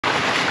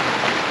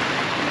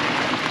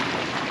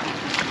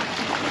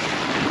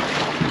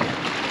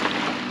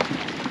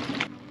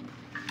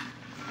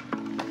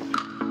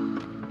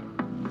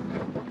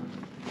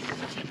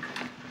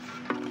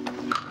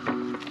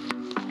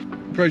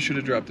probably should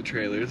have dropped the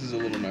trailer. This is a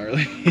little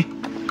gnarly.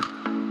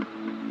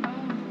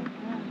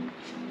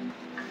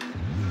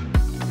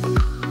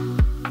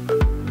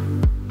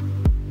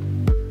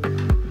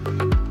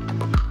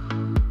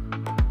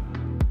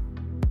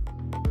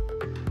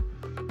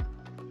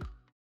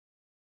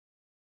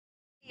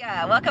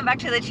 Yeah, welcome back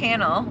to the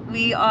channel.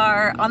 We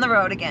are on the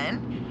road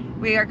again.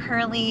 We are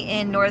currently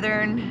in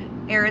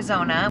northern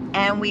Arizona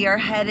and we are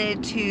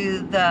headed to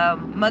the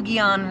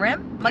Mogollon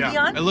Rim.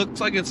 Mogollon? Yeah, it looks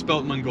like it's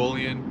spelled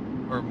Mongolian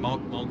or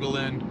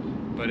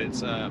Mogollon, but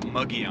it's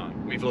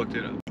Mogollon. We've looked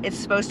it up. It's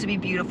supposed to be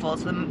beautiful.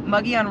 So the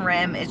Mogollon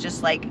Rim is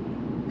just like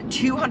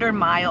 200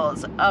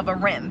 miles of a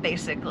rim,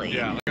 basically.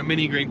 Yeah, like a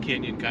mini Grand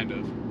Canyon kind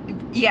of.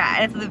 Yeah,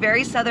 and it's the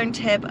very southern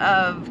tip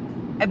of,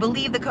 I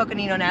believe, the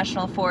Coconino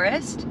National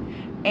Forest.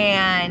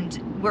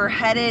 And we're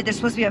headed, there's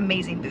supposed to be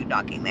amazing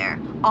boondocking there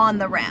on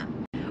the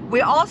rim.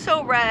 We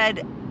also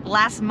read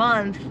last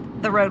month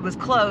the road was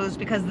closed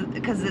because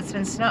it's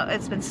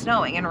been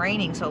snowing and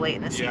raining so late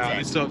in the season. Yeah,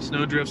 we still have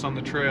snow drifts on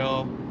the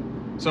trail.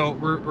 So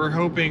we're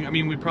hoping, I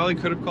mean, we probably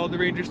could have called the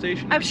ranger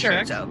station. I'm sure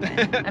it's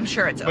open. I'm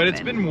sure it's open. But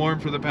it's been warm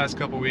for the past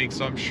couple weeks,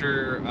 so I'm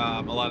sure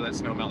a lot of that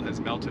snow melt has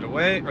melted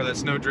away, or that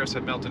snow drifts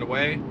have melted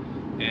away,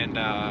 and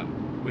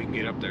we can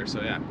get up there.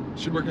 So yeah,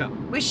 should work out.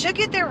 We should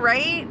get there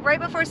right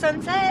before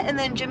sunset, and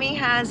then Jimmy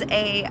has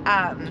a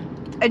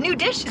new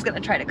dish he's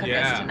gonna try to cook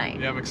us tonight.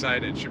 Yeah, I'm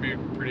excited. Should be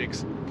pretty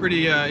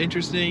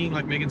interesting.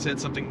 Like Megan said,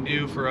 something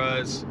new for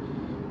us.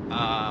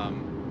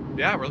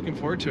 Yeah, we're looking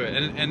forward to it,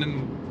 and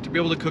then to be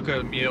able to cook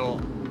a meal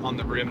on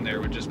the rim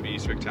there would just be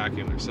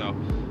spectacular. So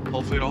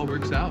hopefully it all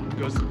works out and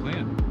goes to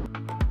plan.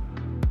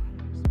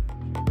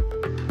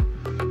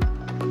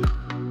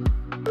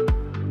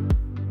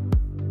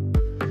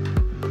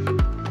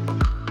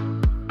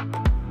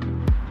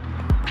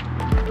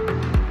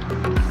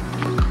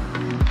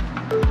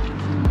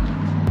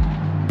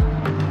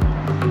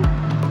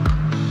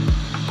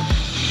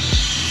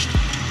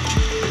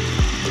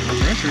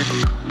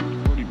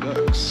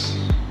 $40.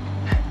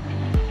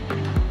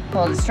 A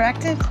little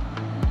distracted?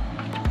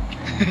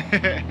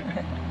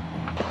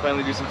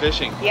 Finally do some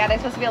fishing. Yeah,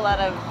 there's supposed to be a lot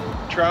of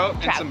trout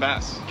and some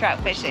bass. Trout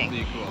fishing.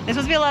 Pretty cool. There's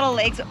supposed to be a lot of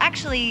lakes.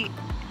 Actually,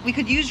 we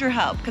could use your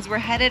help because we're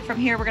headed from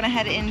here. We're gonna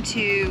head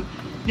into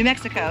New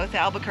Mexico to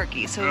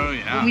Albuquerque. So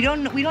we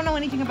don't know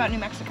anything about New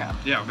Mexico.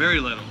 Yeah, very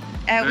little.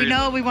 We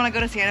know we want to go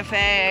to Santa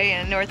Fe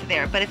and north of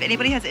there, but if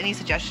anybody has any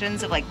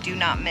suggestions of like do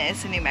not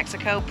miss in New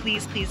Mexico,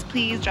 please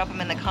drop them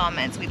in the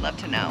comments. We'd love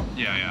to know.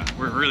 Yeah,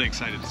 we're really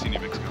excited to see New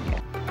Mexico.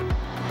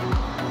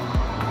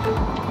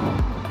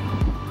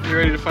 You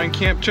ready to find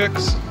camp,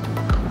 Chucks?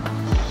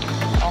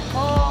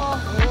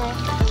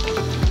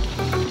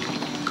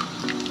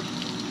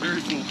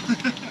 Very cool.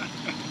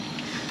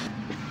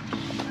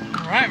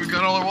 All right, we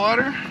got all our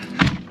water.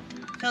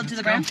 Filled to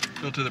the brim?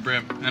 Filled to the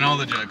brim, and all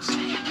the jugs. So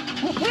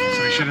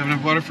we should have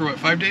enough water for what,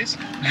 5 days?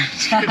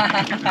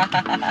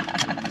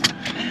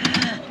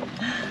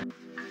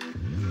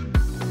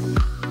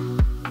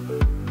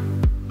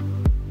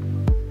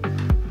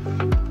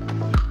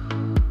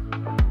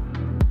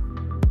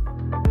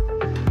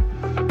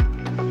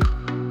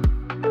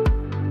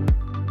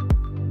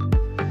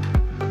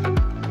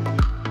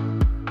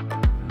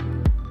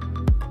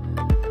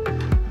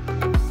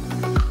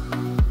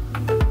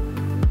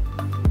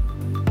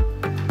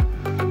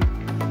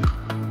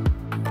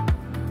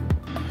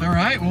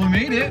 Alright, well we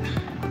made it.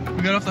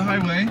 We got off the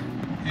highway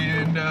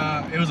and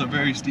it was a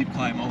very steep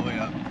climb all the way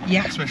up.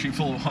 Yeah. Especially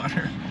full of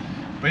water.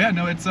 But yeah,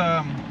 no, it's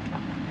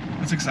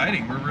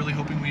exciting. We're really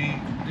hoping we're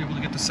able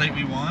to get the site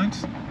we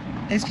want.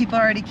 There's people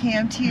already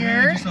camped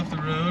here. Yeah, just off the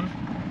road.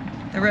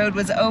 The road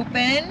was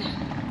open.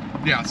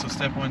 Yeah, so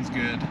step one's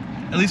good.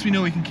 At least we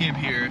know we can camp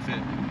here if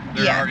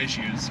there are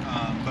issues.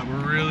 But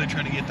we're really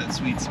trying to get that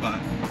sweet spot.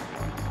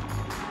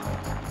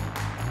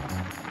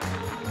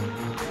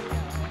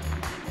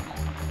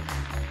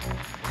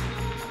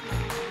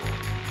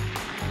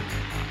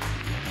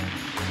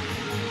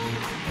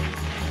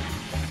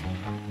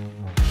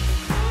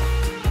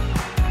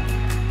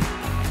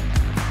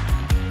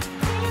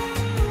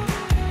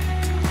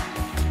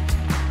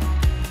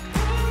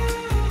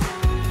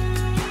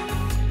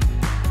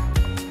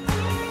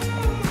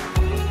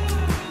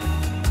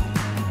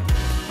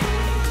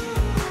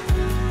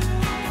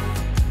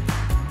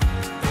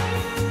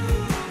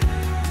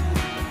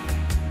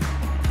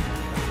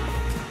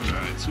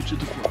 Switch it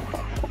to 4.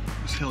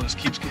 This hill just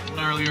keeps getting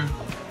gnarlier.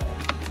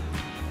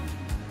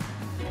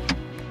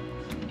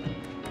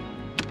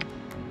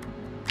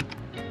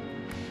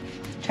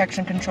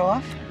 Traction control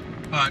off?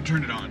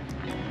 Turned it on.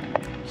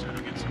 So I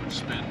don't get so much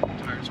spin,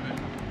 tire spin.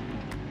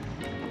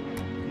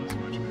 Not so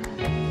much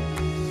better.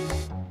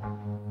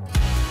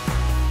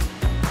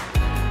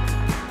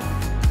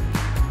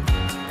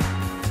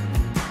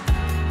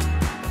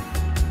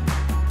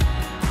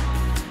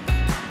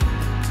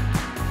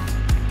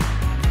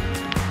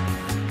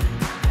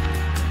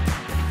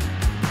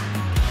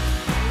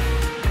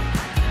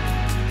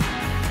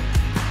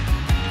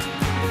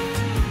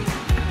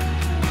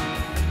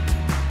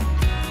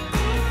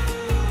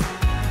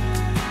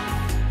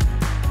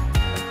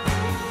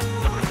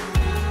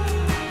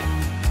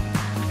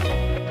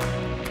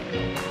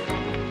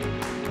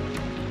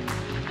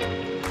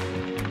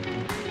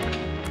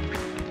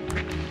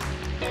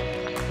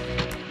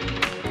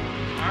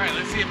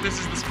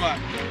 spot.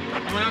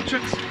 Come on out,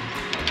 chicks.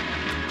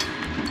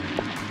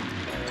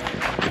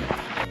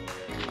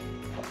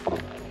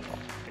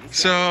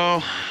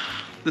 So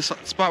this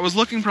spot was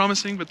looking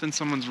promising, but then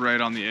someone's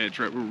right on the edge,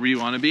 right where we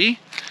want to be.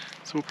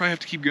 So we'll probably have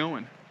to keep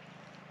going.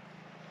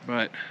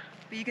 But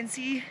you can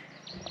see.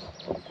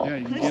 Yeah,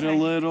 you can get a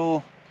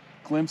little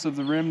glimpse of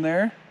the rim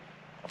there.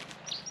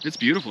 It's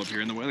beautiful up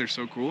here and the weather's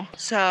so cool.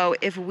 So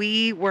if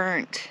we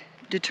weren't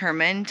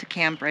determined to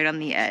camp right on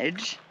the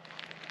edge,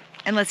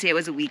 and let's say it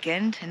was a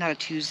weekend and not a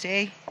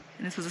Tuesday,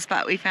 and this was a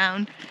spot we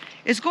found,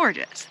 it's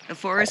gorgeous. The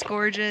forest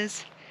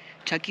gorgeous.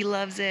 Chucky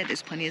loves it.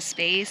 There's plenty of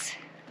space.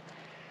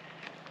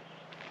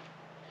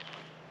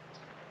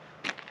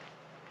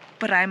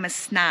 But I'm a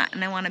snot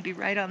and I want to be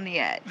right on the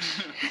edge.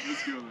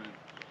 Let's go then.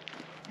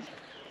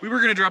 We were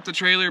gonna drop the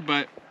trailer,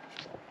 but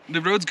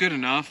the road's good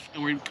enough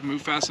and we can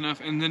move fast enough,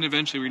 and then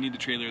eventually we need the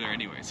trailer there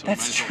anyway, so we might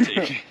as well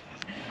take it.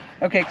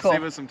 Okay, cool.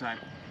 Save us some time.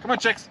 Come on,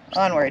 chicks.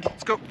 Onward.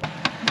 Let's go. Good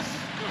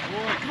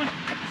boy, come on.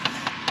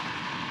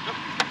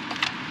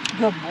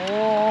 Good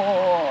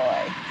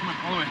boy. Come on,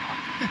 all the way.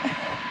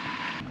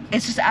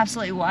 It's just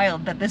absolutely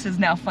wild that this is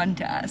now fun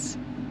to us.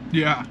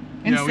 Yeah.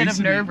 Instead of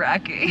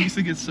nerve-wracking. We used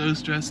to get so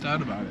stressed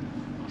out about it.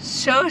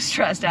 So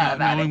stressed out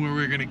about it. Not knowing where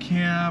we were gonna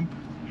camp.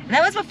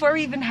 That was before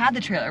we even had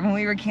the trailer, when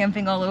we were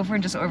camping all over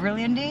and just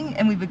overlanding,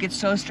 and we would get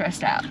so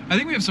stressed out. I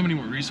think we have so many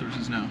more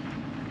resources now.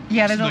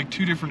 Yeah, there's like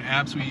 2 different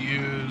apps we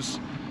use,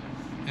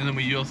 and then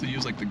we also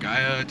use like the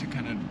Gaia to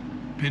kind of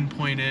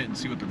pinpoint it and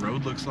see what the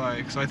road looks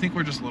like. So I think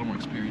we're just a little more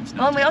experienced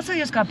now. Well, and we also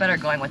just got better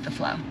going with the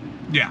flow.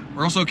 Yeah,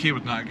 we're also okay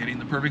with not getting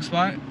the perfect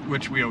spot,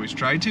 which we always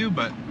try to,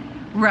 but...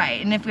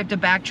 Right, and if we have to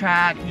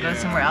backtrack and go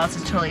somewhere else,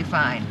 it's totally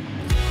fine.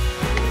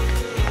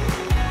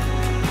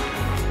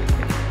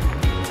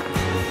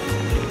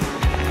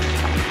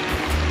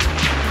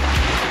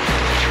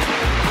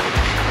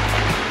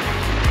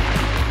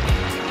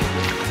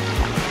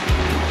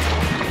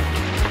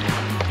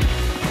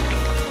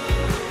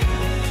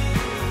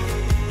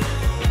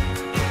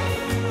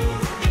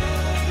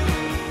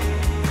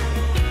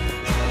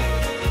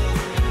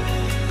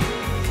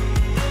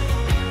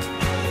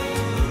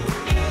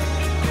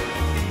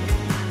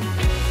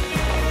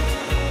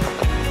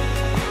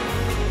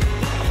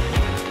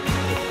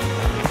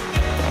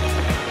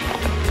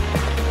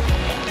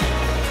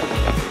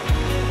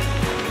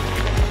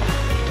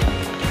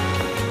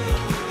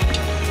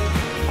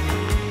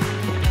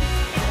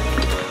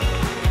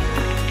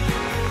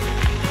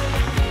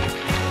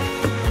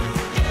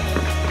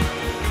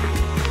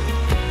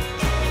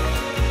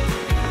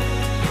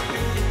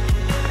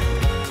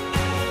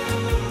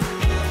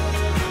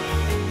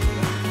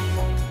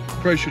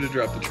 Probably should have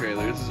dropped the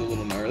trailer. This is a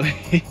little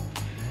gnarly.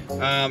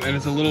 And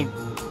it's a little,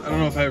 I don't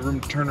know if I have room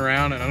to turn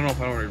around, and I don't know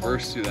if I want to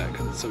reverse through that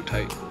because it's so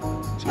tight.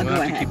 So we'll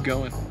have to keep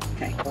going.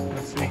 Okay.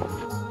 Let's see.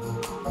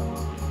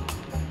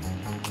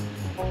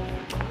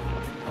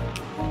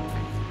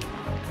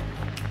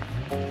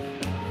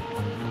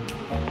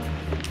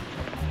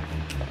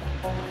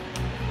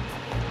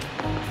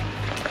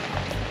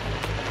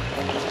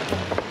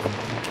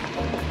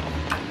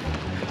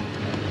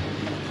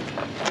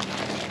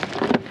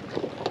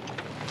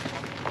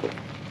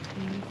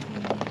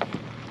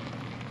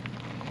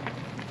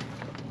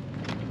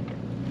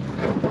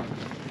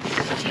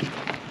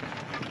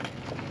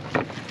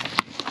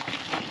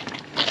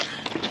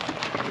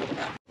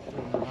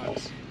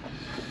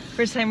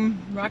 First time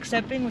rock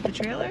stepping with the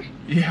trailer?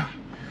 Yeah.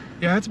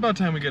 Yeah, it's about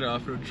time we get an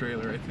off-road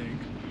trailer, I think.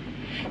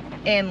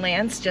 And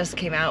Lance just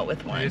came out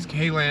with one.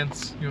 Hey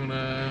Lance, you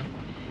wanna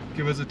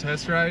give us a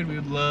test ride? We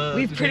would love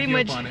to take you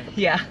up on it.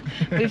 Yeah.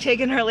 We've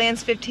taken our Lance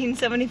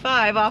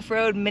 1575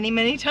 off-road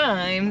many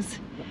times.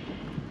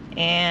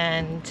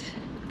 And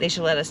they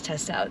should let us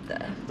test out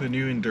the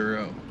new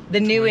Enduro. The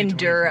new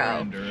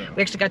Enduro.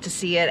 We actually got to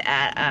see it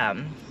at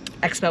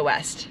Expo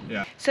West.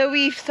 Yeah. So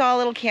we saw a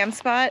little camp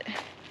spot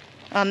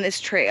on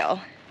this trail,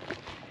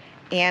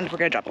 and we're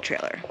gonna drop the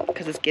trailer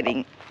because it's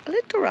getting a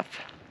little rough.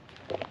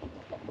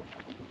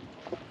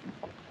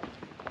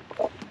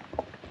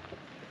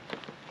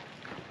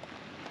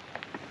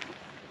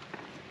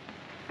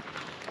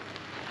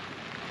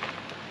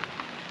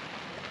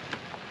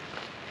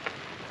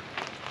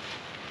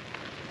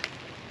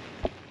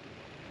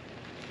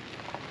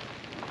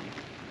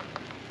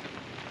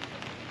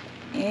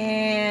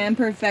 And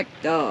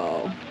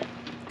perfecto.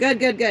 Good,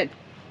 good, good.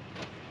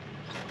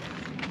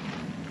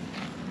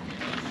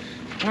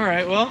 All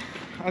right, well,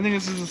 I think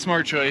this is a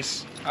smart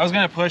choice. I was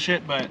gonna push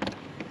it, but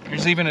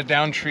there's even a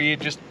down tree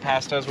just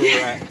past us where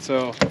we're at,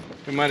 so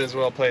we might as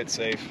well play it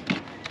safe.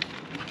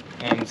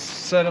 And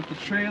set up the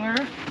trailer.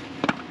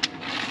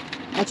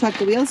 I'll chuck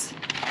the wheels?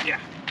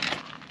 Yeah.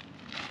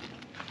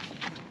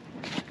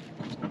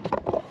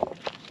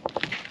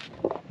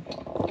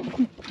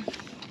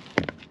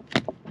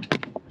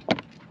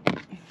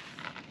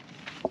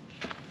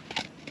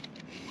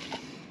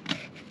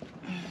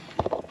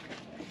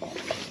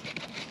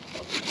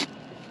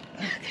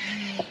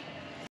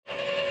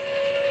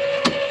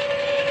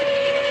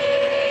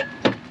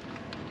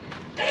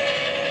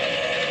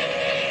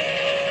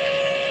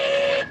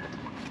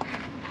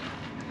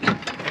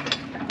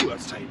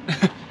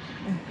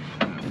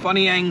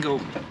 funny angle.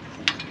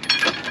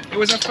 It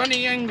was a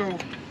funny angle.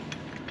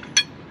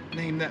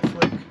 Name that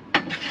flick.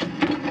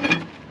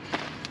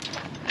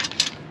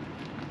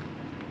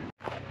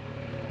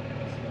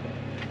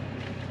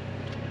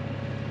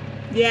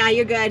 Yeah,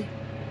 you're good.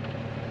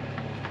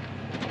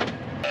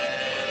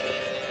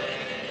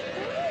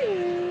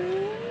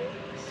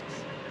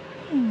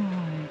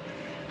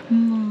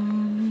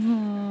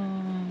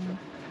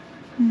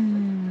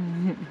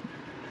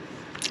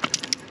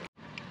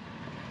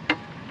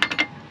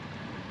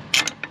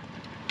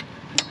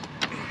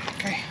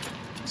 Okay,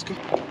 let's go.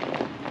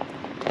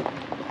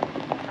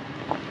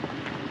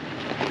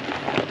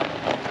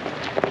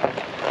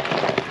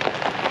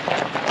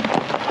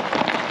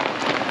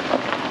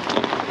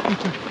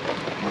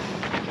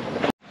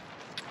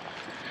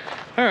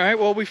 All right,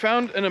 well, we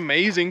found an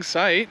amazing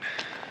site,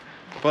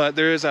 but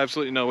there is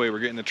absolutely no way we're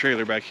getting the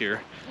trailer back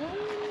here.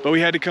 But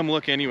we had to come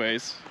look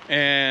anyways,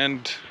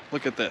 and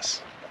look at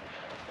this.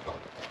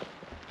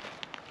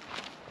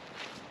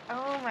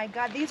 Oh my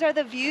God, these are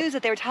the views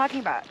that they were talking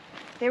about.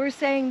 They were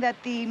saying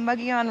that the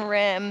Mogollon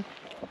Rim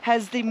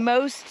has the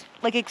most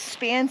like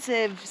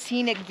expansive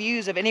scenic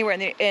views of anywhere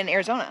in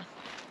Arizona.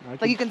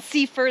 Like you can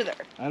see further.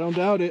 I don't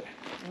doubt it.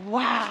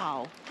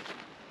 Wow.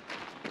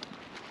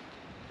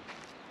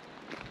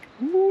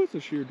 Ooh, it's a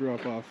sheer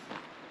drop off.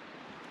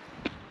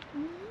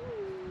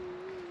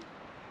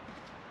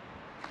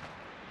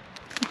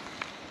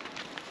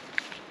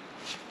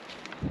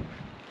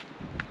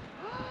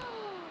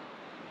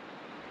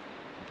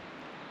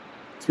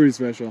 It's pretty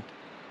special.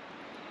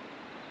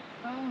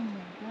 Oh my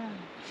God.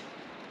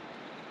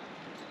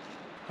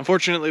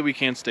 Unfortunately, we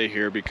can't stay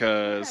here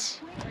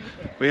because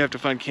we have to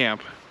find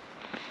camp.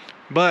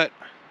 But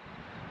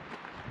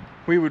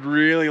we would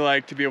really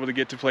like to be able to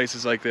get to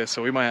places like this,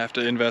 so we might have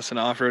to invest in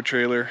an off-road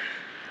trailer.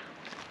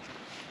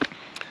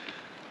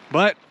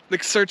 But the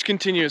search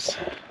continues.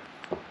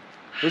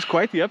 There's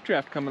quite the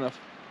updraft coming up.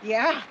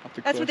 Yeah,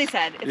 that's what they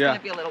said. It's gonna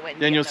be a little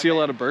windy. Yeah, and you'll see a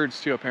lot of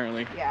birds too,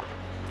 apparently. Yeah.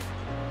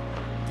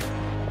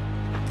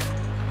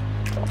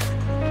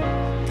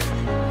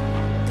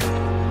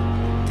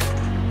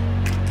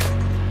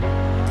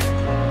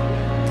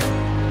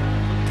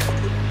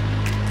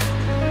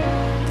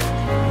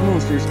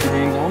 Almost, First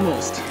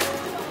almost.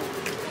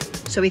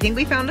 So we think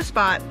we found a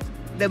spot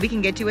that we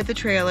can get to with the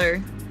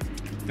trailer.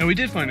 No, we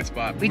did find a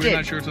spot. We're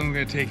not sure if someone's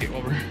gonna take it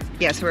while we're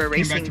we're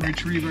racing back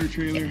to retrieve our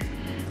trailer. Yeah.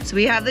 So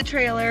we have the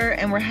trailer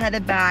and we're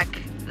headed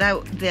back.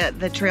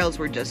 The trails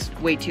were just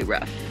way too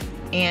rough,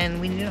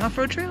 and we need an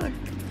off-road trailer.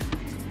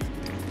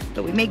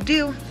 But we make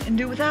do and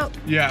do without.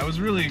 Yeah, it was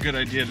really a good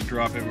idea to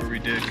drop it where we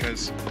did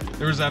because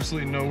there was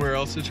absolutely nowhere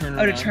else to turn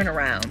around. Oh, to turn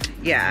around.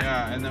 Yeah.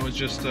 Yeah, and that was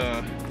just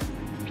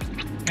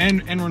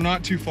and we're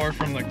not too far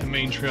from like the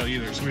main trail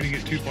either, so we didn't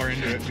get too far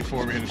into it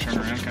before we had to turn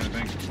around, kind of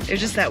thing. There's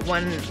just that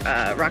one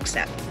rock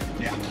step.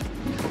 Yeah.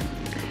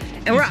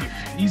 And we're off.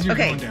 Easier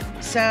going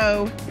down.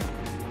 So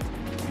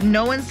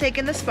no one's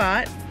taking the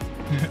spot,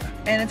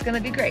 and it's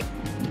gonna be great.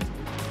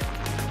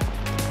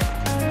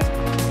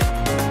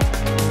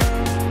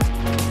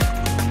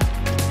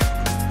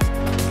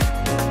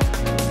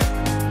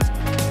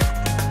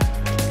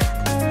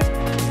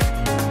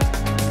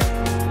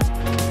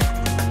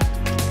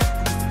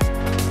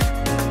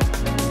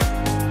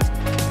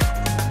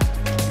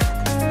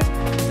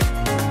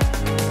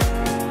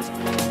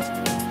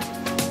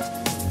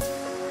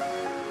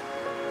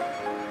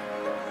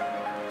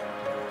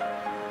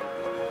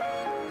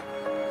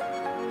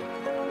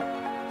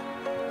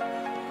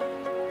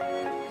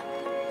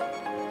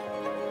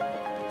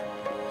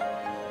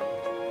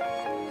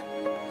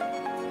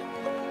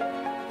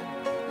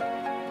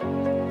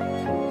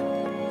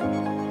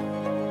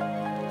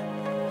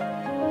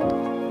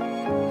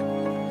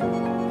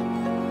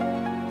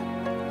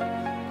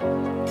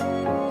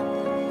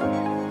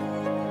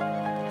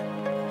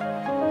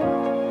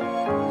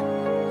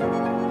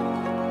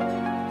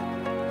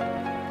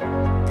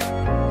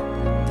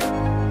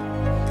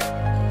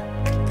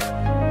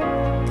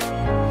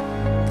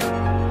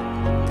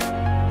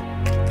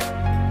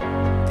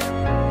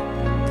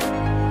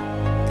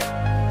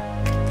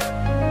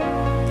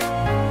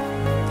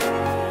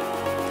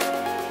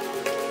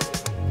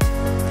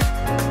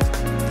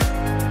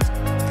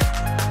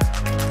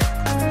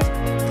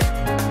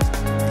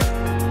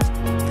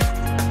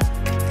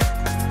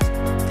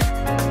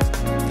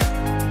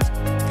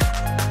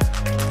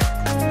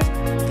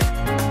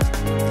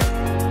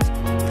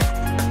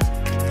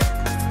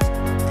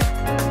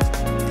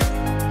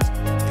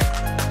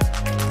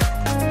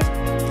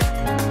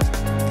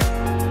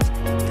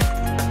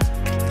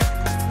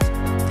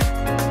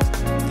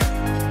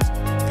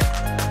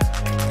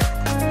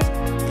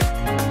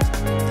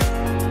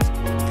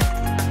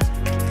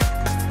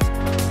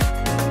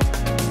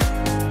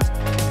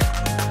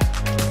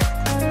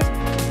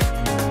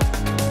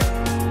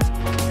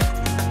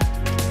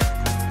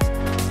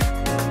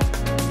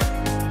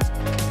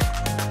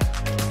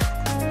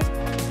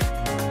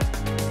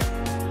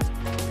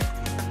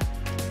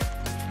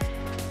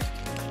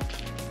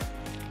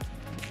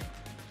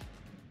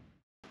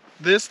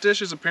 this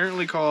dish is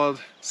apparently called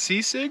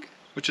sisig,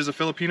 which is a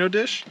Filipino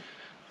dish.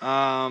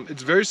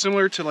 It's very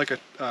similar to like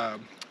a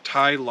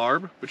Thai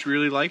larb, which we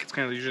really like. It's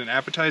kind of usually an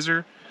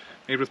appetizer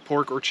made with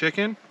pork or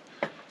chicken.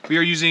 We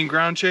are using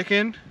ground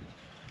chicken.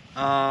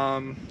 Yeah,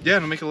 and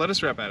we'll make a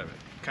lettuce wrap out of it.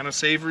 Kind of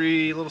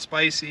savory, a little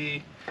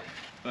spicy,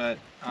 but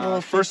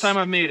first time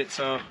I've made it,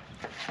 so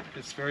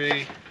it's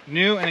very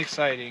new and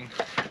exciting.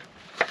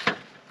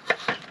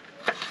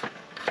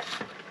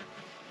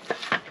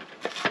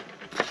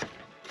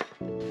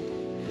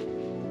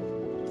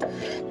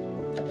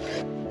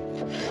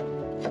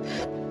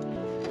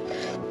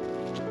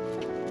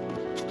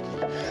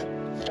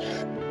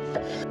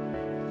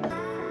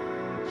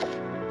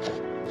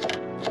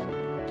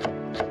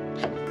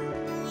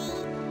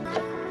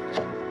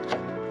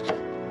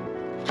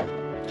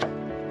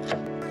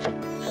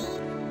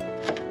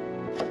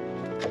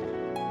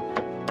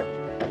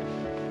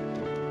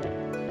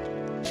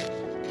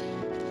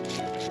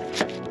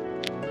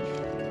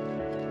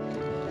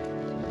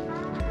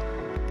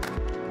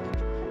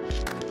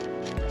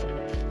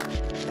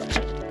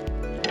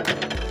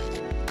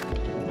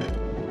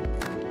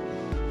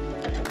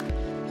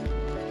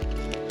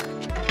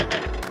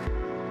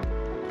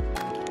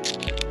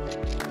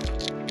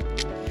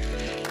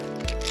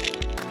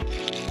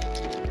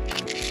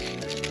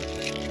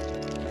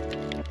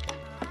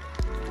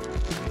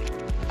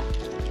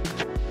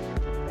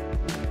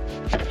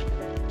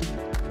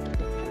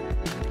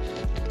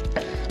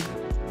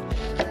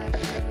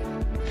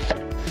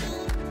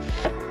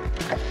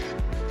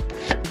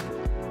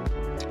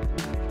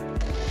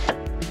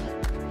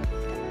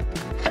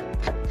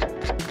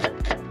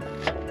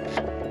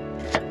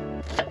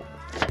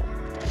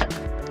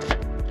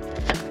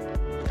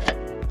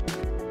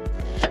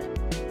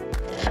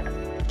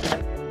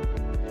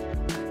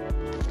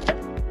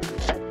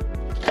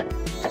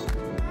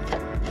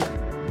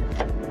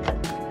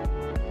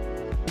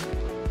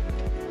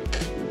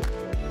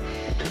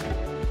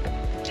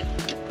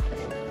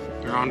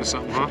 You're onto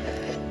something, huh?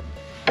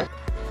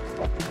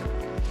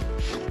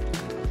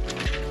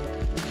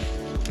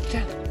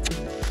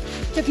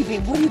 Ducky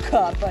Bean, what do you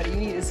caught, buddy? You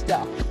need to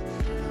stop.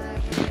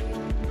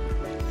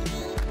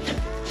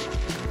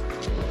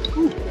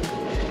 Ooh.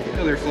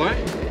 Yeah, there, fly.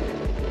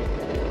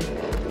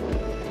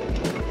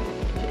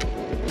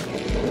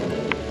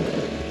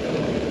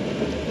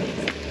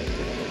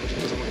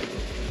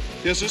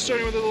 Yeah, so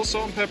starting with a little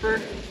salt and pepper.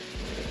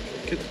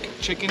 Get the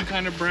chicken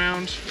kind of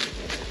browned.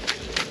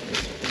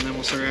 And then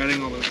we'll start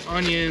adding all those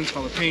onions,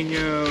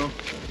 jalapeno,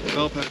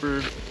 bell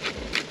pepper.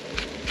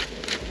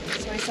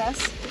 Soy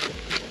sauce?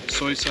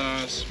 Soy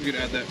sauce. We could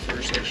add that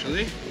first,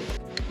 actually.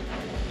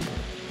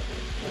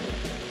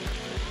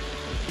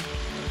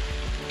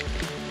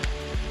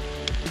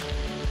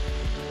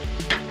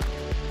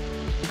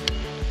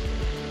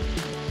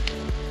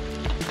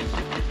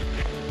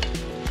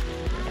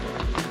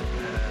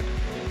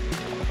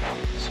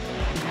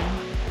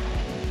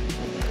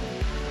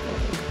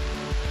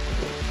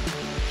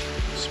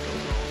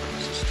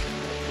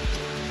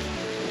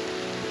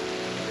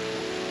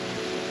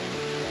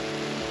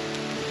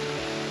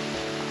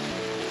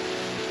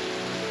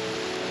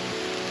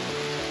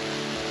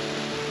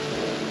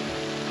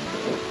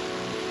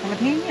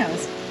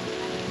 Jalapenos.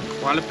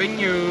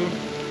 Jalapeno.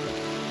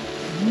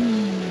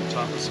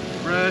 Top with some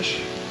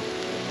fresh.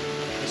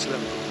 Rest of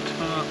that on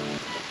top.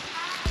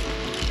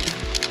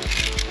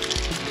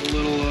 A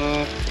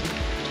little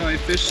Thai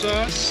fish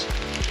sauce.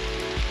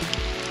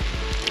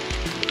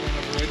 Don't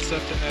have the right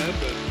stuff to add,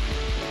 but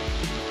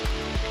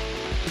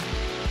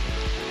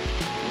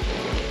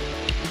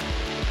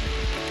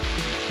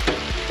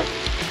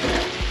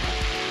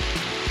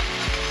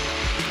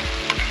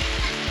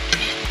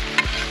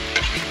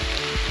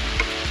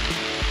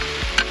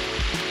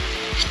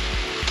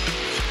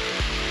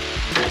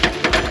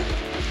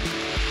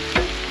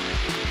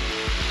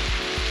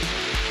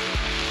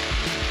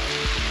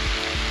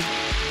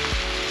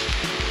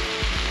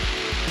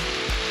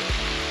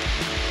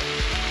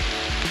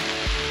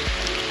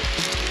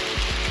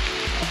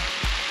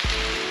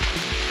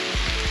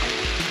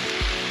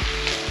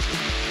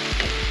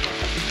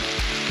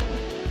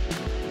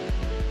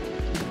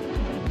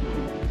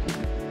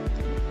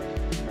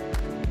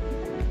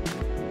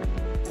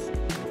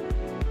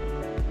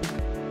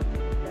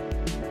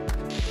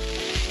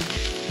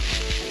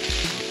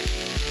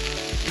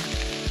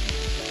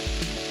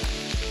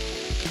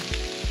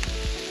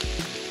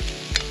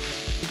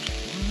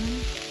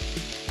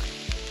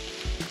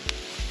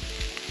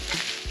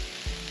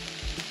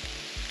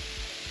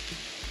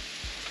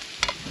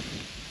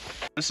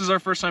this is our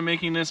first time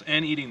making this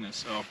and eating this,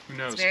 so who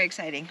knows? It's very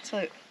exciting.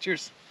 Salute.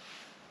 Cheers.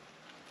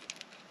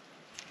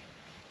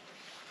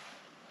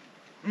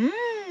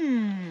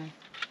 Mmm.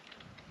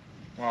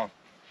 Wow.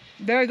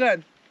 Very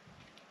good.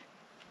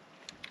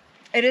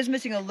 It is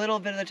missing a little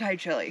bit of the Thai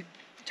chili.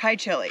 Thai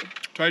chili.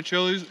 Thai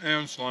chilies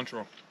and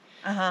cilantro.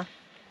 Uh-huh.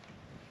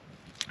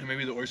 And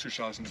maybe the oyster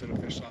sauce instead of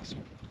fish sauce.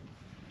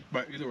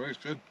 But either way, it's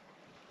good.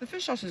 The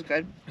fish sauce is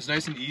good. It's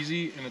nice and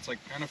easy, and it's like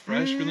kind of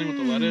fresh feeling with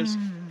the lettuce.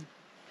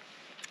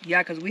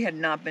 Yeah, because we had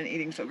not been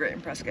eating so great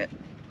in Prescott.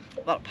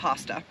 A lot of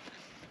pasta.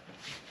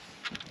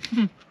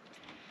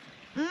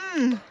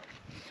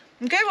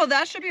 Okay, well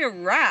that should be a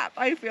wrap,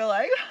 I feel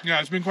like. Yeah,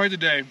 it's been quite the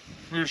day.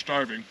 We're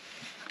starving.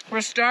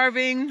 We're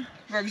starving,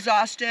 we're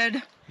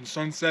exhausted. The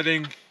sun's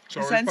setting,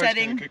 so we're just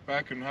gonna kick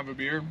back and have a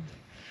beer.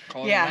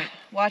 Call it a night.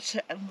 Watch,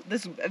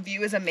 this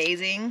view is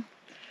amazing.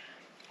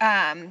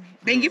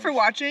 Thank you for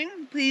watching.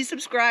 Please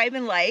subscribe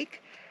and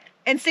like.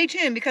 And stay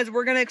tuned because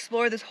we're gonna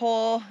explore this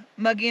whole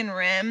Mogollon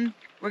Rim.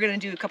 We're gonna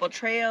do a couple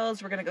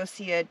trails. We're gonna go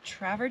see a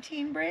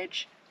travertine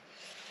bridge.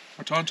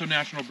 A Tonto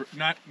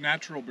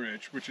Natural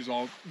Bridge, which is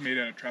all made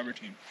out of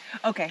travertine.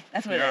 Okay,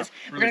 that's what it is.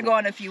 Really we're gonna go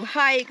on a few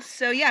hikes.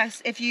 So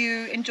yes, if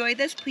you enjoyed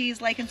this, please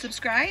like and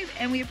subscribe,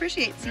 and we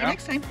appreciate it. See you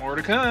next time. More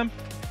to come.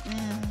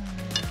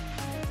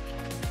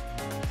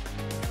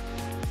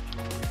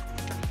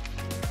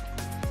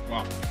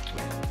 Wow.